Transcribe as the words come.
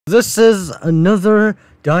This is another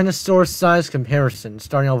dinosaur size comparison,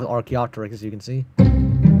 starting out with Archaeopteryx, as you can see.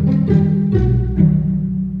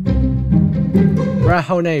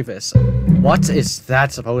 Rahonavis. What is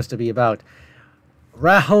that supposed to be about?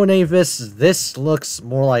 Rahonavis, this looks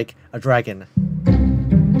more like a dragon.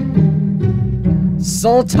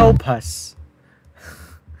 Saltopus.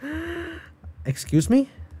 Excuse me?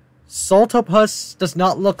 Saltopus does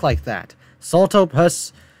not look like that.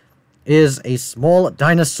 Saltopus is a small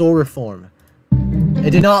dinosaur form. It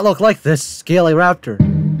did not look like this scaly raptor.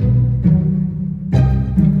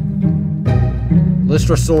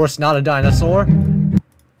 Lystrosaurus, not a dinosaur.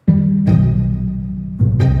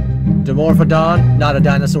 Dimorphodon, not a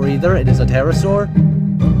dinosaur either. It is a pterosaur.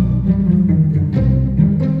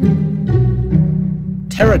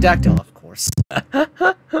 Pterodactyl, of course.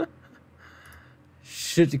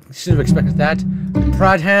 Should have expected that.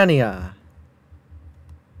 Pradhania.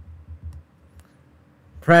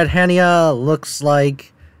 Pradhania looks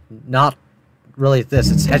like not really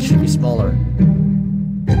this. Its head should be smaller.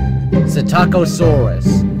 Psittacosaurus.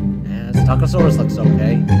 Yeah, Psittacosaurus looks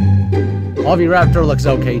okay. Oviraptor looks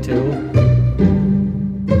okay too.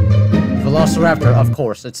 Velociraptor, of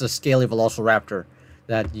course, it's a scaly Velociraptor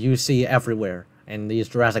that you see everywhere in these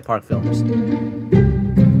Jurassic Park films.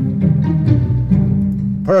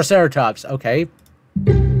 Paraceratops, okay.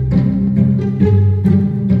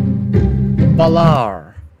 Balar.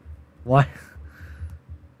 What?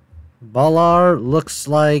 Balar looks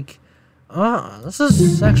like... this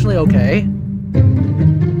is actually okay.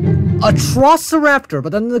 Atrociraptor,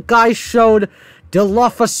 but then the guy showed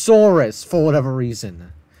Dilophosaurus for whatever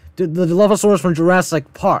reason. The Dilophosaurus from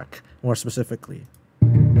Jurassic Park, more specifically.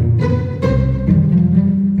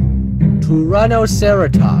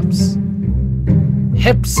 Tyrannoceratops.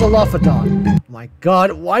 Hypsilophodon. My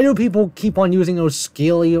god, why do people keep on using those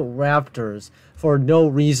scaly raptors for no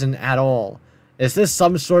reason at all? Is this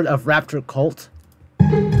some sort of raptor cult?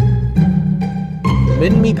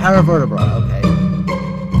 Minmi paravertebra, okay.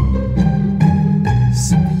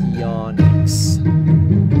 Spionix.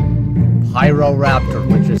 Pyroraptor,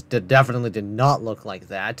 which is definitely did not look like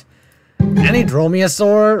that. Any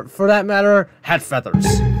dromaeosaur, for that matter, had feathers.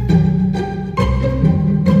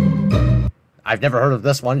 I've never heard of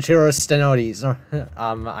this one. Chirostenodes.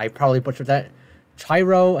 I probably butchered that.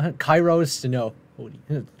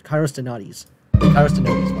 Chirostenodes.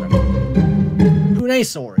 Chirostenodes, whatever.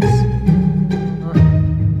 Punesaurus.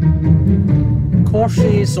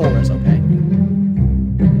 Corshiosaurus, okay.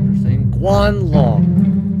 Interesting. Guanlong.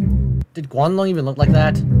 Did Guanlong even look like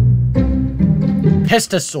that?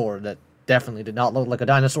 Pistosaur, that definitely did not look like a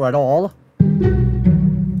dinosaur at all.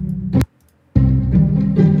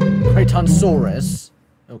 Kratonsaurus.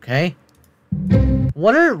 Okay.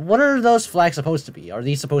 What are those flags supposed to be? Are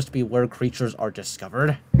these supposed to be where creatures are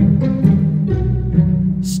discovered?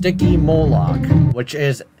 Sticky Moloch, which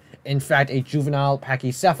is in fact a juvenile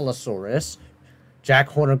Pachycephalosaurus. Jack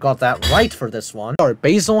Horner got that right for this one. Sorry,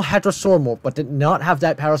 basal hadrosauromorph, but did not have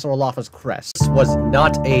that Parasaurolophus crest. This was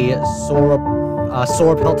not a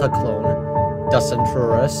Sauropelta clone.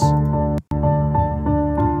 Ducenturus.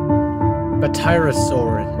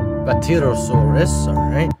 Batyrosaurus,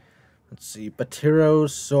 alright. Let's see,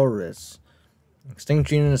 Batyrosaurus. Extinct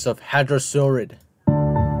genus of Hadrosaurid.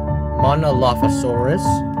 Monolophosaurus.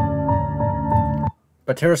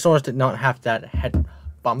 Batyrosaurus did not have that head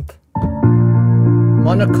bump.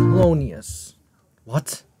 Monoclonius.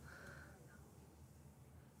 What?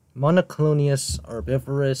 Monoclonius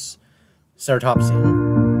herbivorous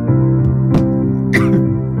ceratopsian.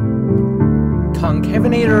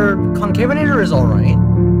 Concavinator is alright.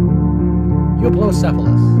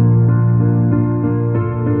 Euplocephalus.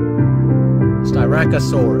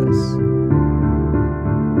 Styracosaurus.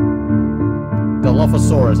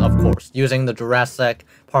 Dilophosaurus, of course, using the Jurassic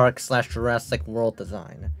Park / Jurassic World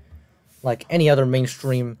design. Like any other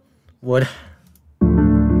mainstream would.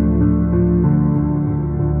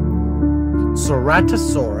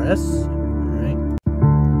 Ceratosaurus. Alright.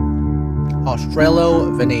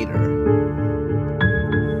 Australovenator.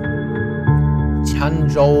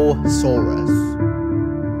 Changosaurus.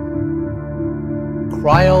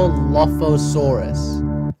 Cryolophosaurus.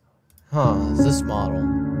 Is this model?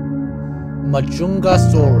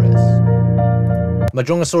 Majungasaurus.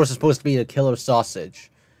 Majungasaurus is supposed to be a killer sausage.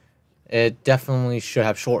 It definitely should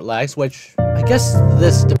have short legs, which I guess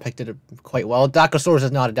this depicted it quite well. Dacosaurus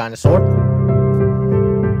is not a dinosaur.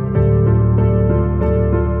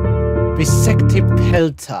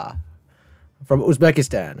 Bisektypelta from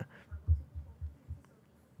Uzbekistan.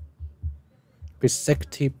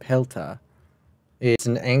 Bisektypelta. It's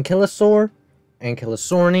an ankylosaur.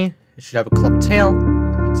 Ankylosaurine. It should have a clubbed tail.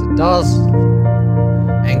 That means does.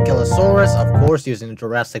 Ankylosaurus, of course, using the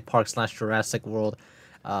Jurassic Park / Jurassic World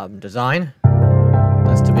design.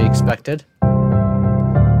 That's to be expected.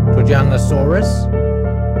 Tujangosaurus.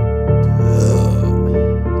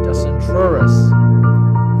 Dinosaurus.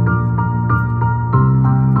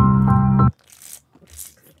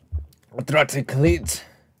 Atraticlete.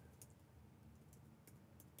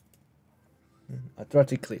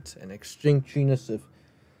 Atraticlete, an extinct genus of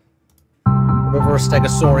reverse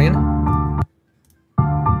stegosaurian.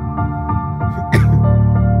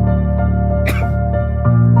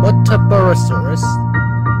 Mutabarosaurus.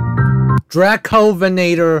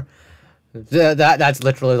 Dracovenator. That's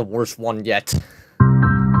literally the worst one yet.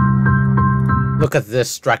 Look at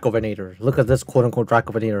this Dracovenator. Look at this quote-unquote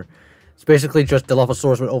Dracovenator. It's basically just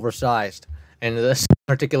Dilophosaurus but oversized in this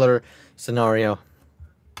particular scenario.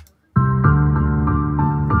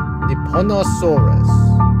 Nipponosaurus.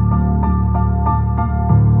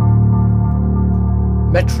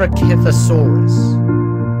 Metracanthosaurus.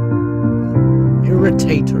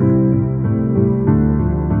 Irritator.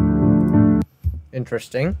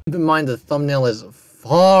 Interesting. Keep in mind the thumbnail is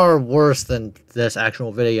far worse than this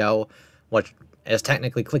actual video, which is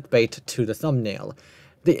technically clickbait to the thumbnail.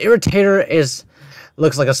 The Irritator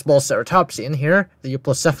looks like a small ceratopsian here. The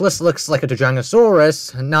Euplocephalus looks like a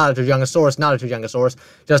Tujangosaurus, not a Tujangosaurus,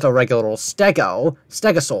 just a regular old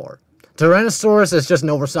stegosaur. Tyrannosaurus is just an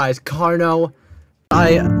oversized carno.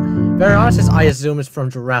 Very honest, I assume it's from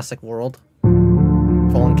Jurassic World.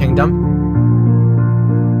 Fallen Kingdom.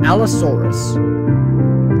 Allosaurus.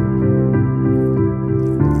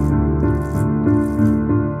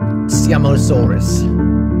 Siamosaurus.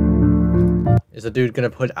 Is the dude gonna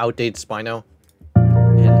put outdated Spino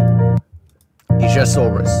in?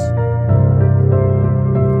 Ichthyosaurus.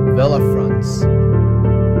 Villafrons.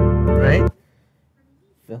 Right?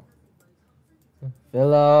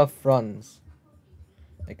 Villafrons.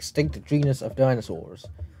 Extinct genus of dinosaurs.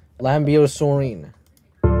 Lambeosaurine.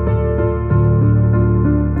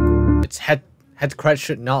 Its head crest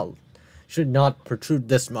should not protrude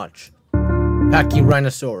this much.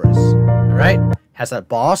 Pachyrhinosaurus. Alright? Has that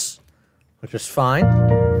boss, which is fine.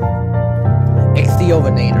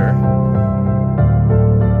 Ichthyovenator.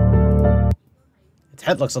 Its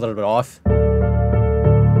head looks a little bit off.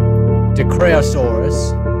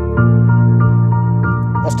 Dicraeosaurus.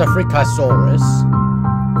 Ostafricasaurus.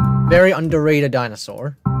 Very underrated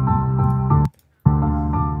dinosaur.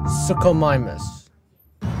 Suchomimus.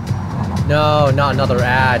 No, not another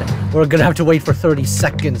ad. We're gonna have to wait for 30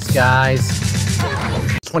 seconds, guys.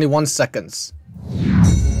 21 seconds.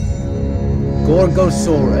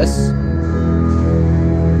 Gorgosaurus.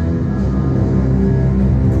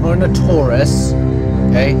 Carnotaurus.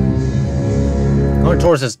 Okay.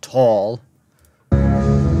 Carnotaurus is tall.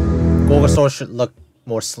 Gorgosaurus should look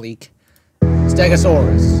more sleek.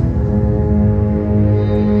 Stegosaurus.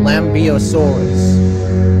 Lambeosaurus.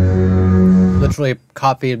 Literally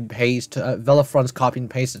copy and paste. Villafrons copy and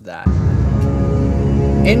pasted that.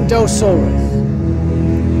 Indosaurus.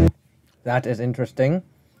 That is interesting.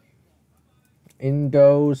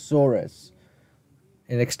 Indosaurus.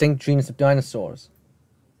 An extinct genus of dinosaurs.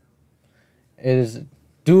 It is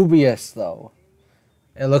dubious, though.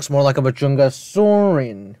 It looks more like a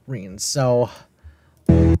Bajungasaurian, so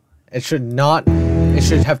it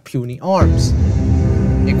should have puny arms.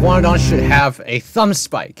 Iguanodon should have a thumb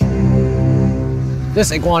spike.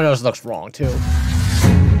 This Iguanodon looks wrong, too.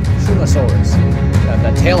 Shunosaurus.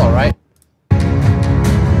 That tail, alright?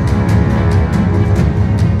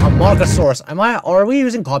 Amargasaurus. Are we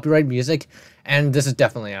using copyright music? And this is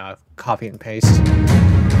definitely a copy and paste.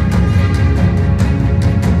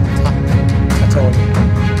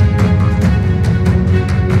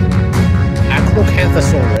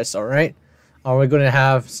 Acrocanthosaurus, alright? Are we going to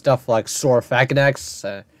have stuff like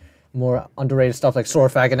Saurophagonax, more underrated stuff like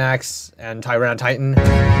Saurophagonax and Tyranotitan?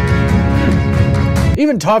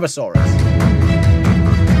 Even Tarbosaurus.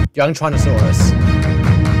 Young Trinosaurus.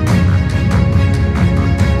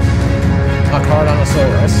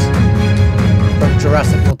 Carnotaurus. From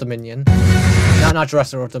Jurassic World Dominion. Not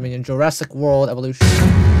Jurassic World Dominion, Jurassic World Evolution.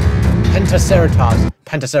 Pentaceratops.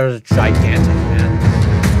 Pentaceratops is gigantic, man.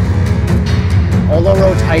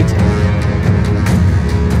 Olorotitan.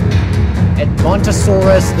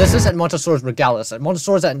 Edmontosaurus. This is Edmontosaurus regalis.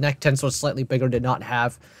 Edmontosaurus at neck 10, so it's slightly bigger, did not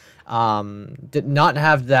have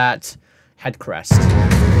that head crest.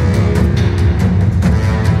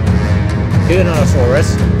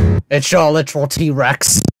 Dinosaurus. It's a literal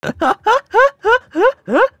T-Rex. I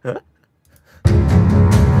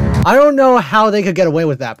don't know how they could get away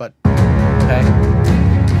with that, but okay.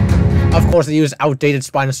 Of course, they used outdated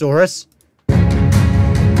Spinosaurus.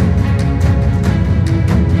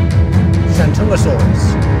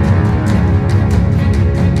 Stegosaurus.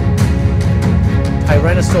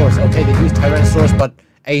 Tyrannosaurus. Okay, they use Tyrannosaurus, but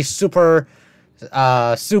a super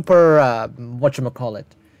whatchamacallit.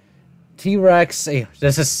 T-Rex.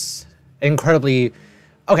 This is incredibly...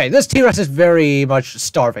 Okay, this T-Rex is very much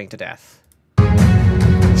starving to death.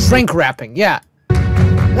 Shrink wrapping, yeah.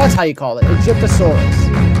 That's how you call it. Egyptosaurus.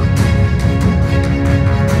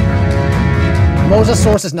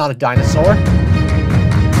 Mosasaurus is not a dinosaur.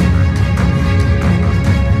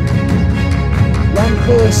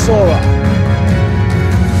 Lumpusaura.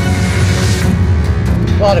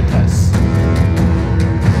 Platypus.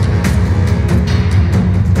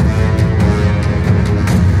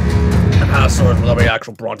 Apatosaurus, will there be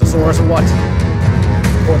actual Brontosaurus or what?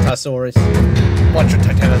 Brontosaurus. Bunch of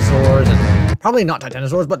Titanosaurs, and probably not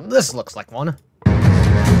Titanosaurs, but this looks like one.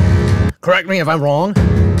 Correct me if I'm wrong.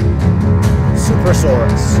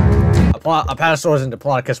 Supersaurus. Apatosaurus and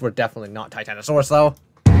Diplodocus were definitely not Titanosaurus, though.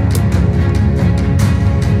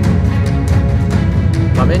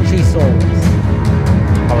 Mamenchisaurus.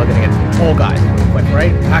 Probably gonna get tall guys real quick,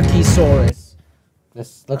 right? Pachysaurus.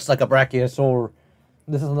 This looks like a brachiosaur.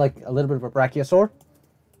 This is like a little bit of a brachiosaur.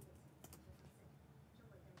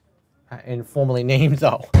 Informally named,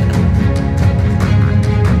 though.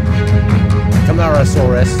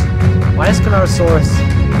 Camarasaurus. Why is Camarasaurus...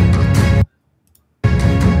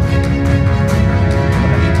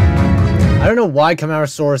 I don't know why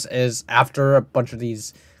Camarasaurus is after a bunch of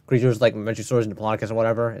these creatures like Mamenchisaurus and Diplodocus and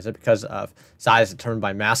whatever. Is it because of size determined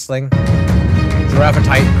by massling?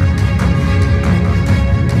 Giraffetite.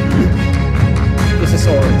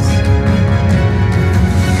 Isosaurus.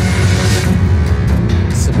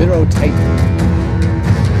 Sabirotype.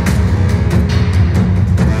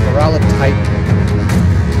 Corallotype.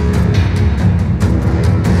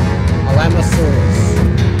 Alamosaurus.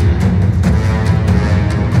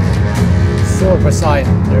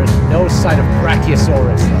 Poseidon. There's no sign of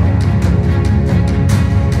Brachiosaurus, though.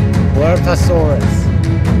 Puertasaurus.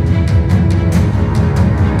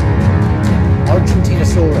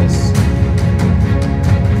 Argentinosaurus.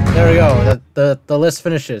 There we go. The list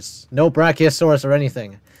finishes. No Brachiosaurus or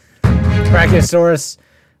anything. Brachiosaurus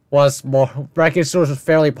was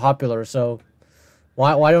fairly popular, so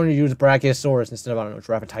why don't you use Brachiosaurus instead of, I don't know,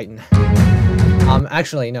 Giraffetitan?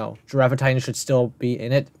 Actually no. Giraffetitan should still be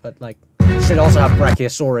in it, but like should also have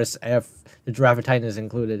Brachiosaurus if the Giraffetitan is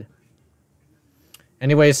included.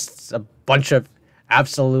 Anyways, it's a bunch of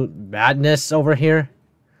absolute madness over here.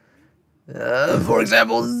 For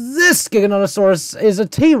example, this Giganotosaurus is a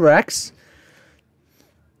T-Rex.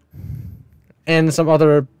 And some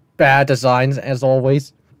other bad designs, as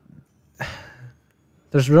always.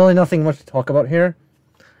 There's really nothing much to talk about here.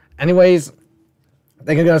 Anyways,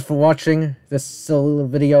 thank you guys for watching this silly little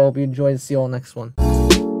video. Hope you enjoyed. See you all next one.